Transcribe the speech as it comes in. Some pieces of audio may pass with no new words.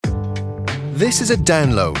This is a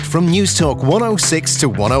download from Newstalk 106 to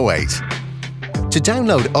 108. To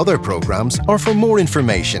download other programmes or for more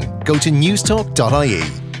information, go to newstalk.ie.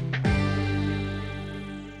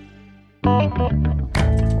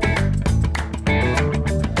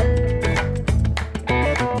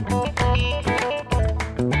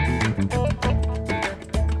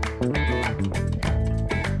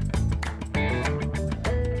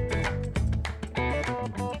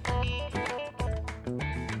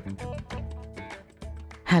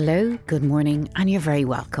 Hello, good morning, and you're very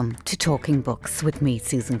welcome to Talking Books with me,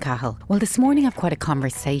 Susan Cahill. Well, this morning I've quite a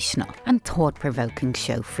conversational and thought-provoking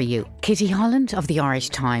show for you. Kitty Holland of the Irish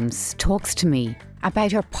Times talks to me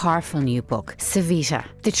about her powerful new book, Savita,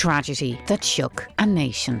 the tragedy that shook a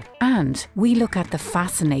nation. And we look at the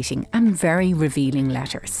fascinating and very revealing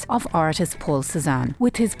letters of artist Paul Cézanne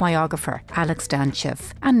with his biographer Alex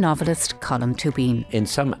Danchev and novelist Colm Tóibín. In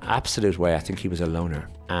some absolute way, I think he was a loner,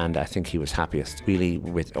 and I think he was happiest really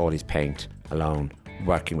with all his paint alone,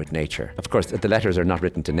 working with nature. Of course, the letters are not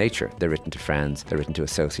written to nature, they're written to friends, they're written to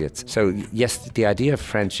associates. So yes, the idea of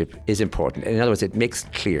friendship is important. In other words, it makes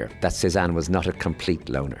clear that Cézanne was not a complete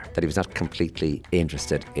loner, that he was not completely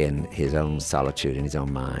interested in his own solitude, in his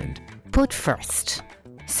own mind. But first,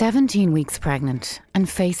 17 weeks pregnant and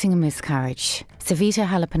facing a miscarriage, Savita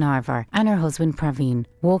Halappanavar and her husband Praveen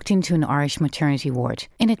walked into an Irish maternity ward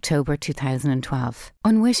in October 2012.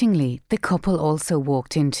 Unwittingly, the couple also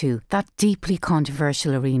walked into that deeply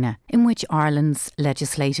controversial arena in which Ireland's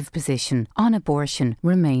legislative position on abortion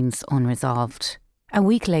remains unresolved. A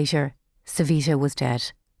week later, Savita was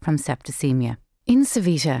dead from septicemia. In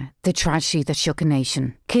Savita, the tragedy that shook a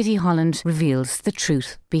nation, Kitty Holland reveals the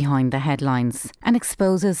truth behind the headlines and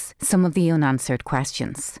exposes some of the unanswered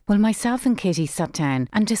questions. Well, myself and Kitty sat down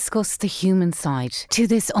and discussed the human side to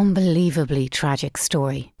this unbelievably tragic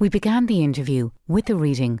story. We began the interview with a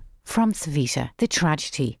reading from Savita, the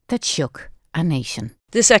tragedy that shook a nation.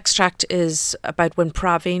 This extract is about when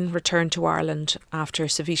Praveen returned to Ireland after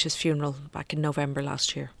Savita's funeral back in November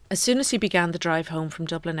last year. As soon as he began the drive home from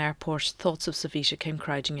Dublin Airport, thoughts of Savita came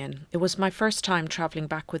crowding in. It was my first time travelling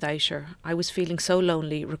back without her. I was feeling so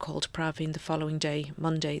lonely, recalled Praveen the following day,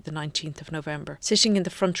 Monday the 19th of November, sitting in the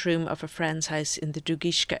front room of a friend's house in the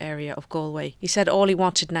Dugishka area of Galway. He said all he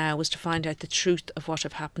wanted now was to find out the truth of what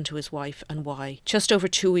had happened to his wife and why. Just over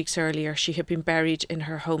 2 weeks earlier, she had been buried in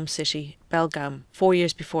her home city, Belgaum. 4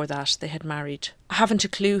 years before that, they had married. I haven't a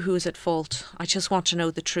clue who is at fault. I just want to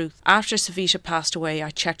know the truth. After Savita passed away, I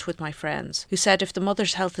checked with my friends, who said if the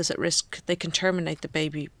mother's health is at risk, they can terminate the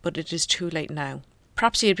baby, but it is too late now.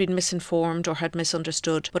 Perhaps he had been misinformed or had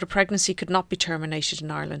misunderstood, but a pregnancy could not be terminated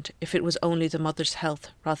in Ireland if it was only the mother's health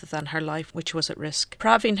rather than her life which was at risk.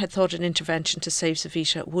 Praveen had thought an intervention to save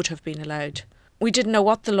Savita would have been allowed. We didn't know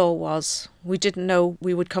what the law was. We didn't know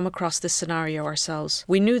we would come across this scenario ourselves.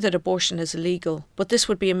 We knew that abortion is illegal, but this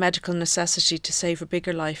would be a medical necessity to save a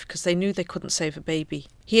bigger life because they knew they couldn't save a baby.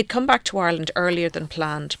 He had come back to Ireland earlier than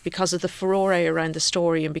planned because of the furore around the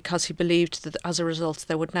story and because he believed that as a result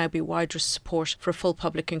there would now be wider support for a full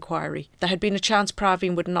public inquiry. There had been a chance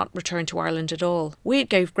Praveen would not return to Ireland at all. We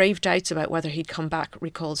gave grave doubts about whether he'd come back,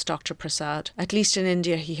 recalls Dr. Prasad. At least in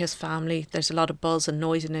India he has family, there's a lot of buzz and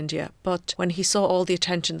noise in India, but when he saw all the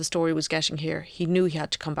attention the story was getting here, he knew he had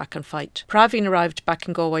to come back and fight. Praveen arrived back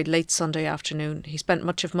in Galway late Sunday afternoon. He spent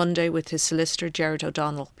much of Monday with his solicitor Gerard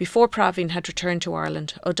O'Donnell. Before Praveen had returned to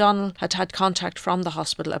Ireland, O'Donnell had had contact from the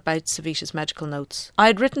hospital about Savita's medical notes. I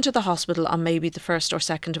had written to the hospital on maybe the 1st or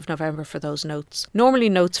 2nd of November for those notes. Normally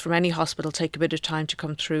notes from any hospital take a bit of time to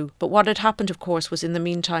come through, but what had happened of course was in the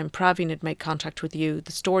meantime Praveen had made contact with you.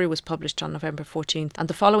 The story was published on November 14th and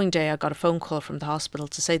the following day I got a phone call from the hospital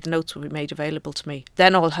to say the notes would be made available to me.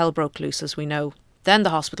 Then all hell broke loose, as we know. Then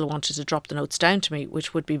the hospital wanted to drop the notes down to me,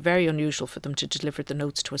 which would be very unusual for them to deliver the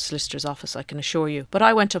notes to a solicitor's office, I can assure you. But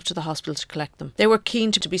I went up to the hospital to collect them. They were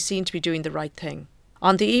keen to be seen to be doing the right thing.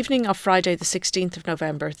 On the evening of Friday the 16th of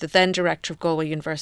November, the then director of Galway University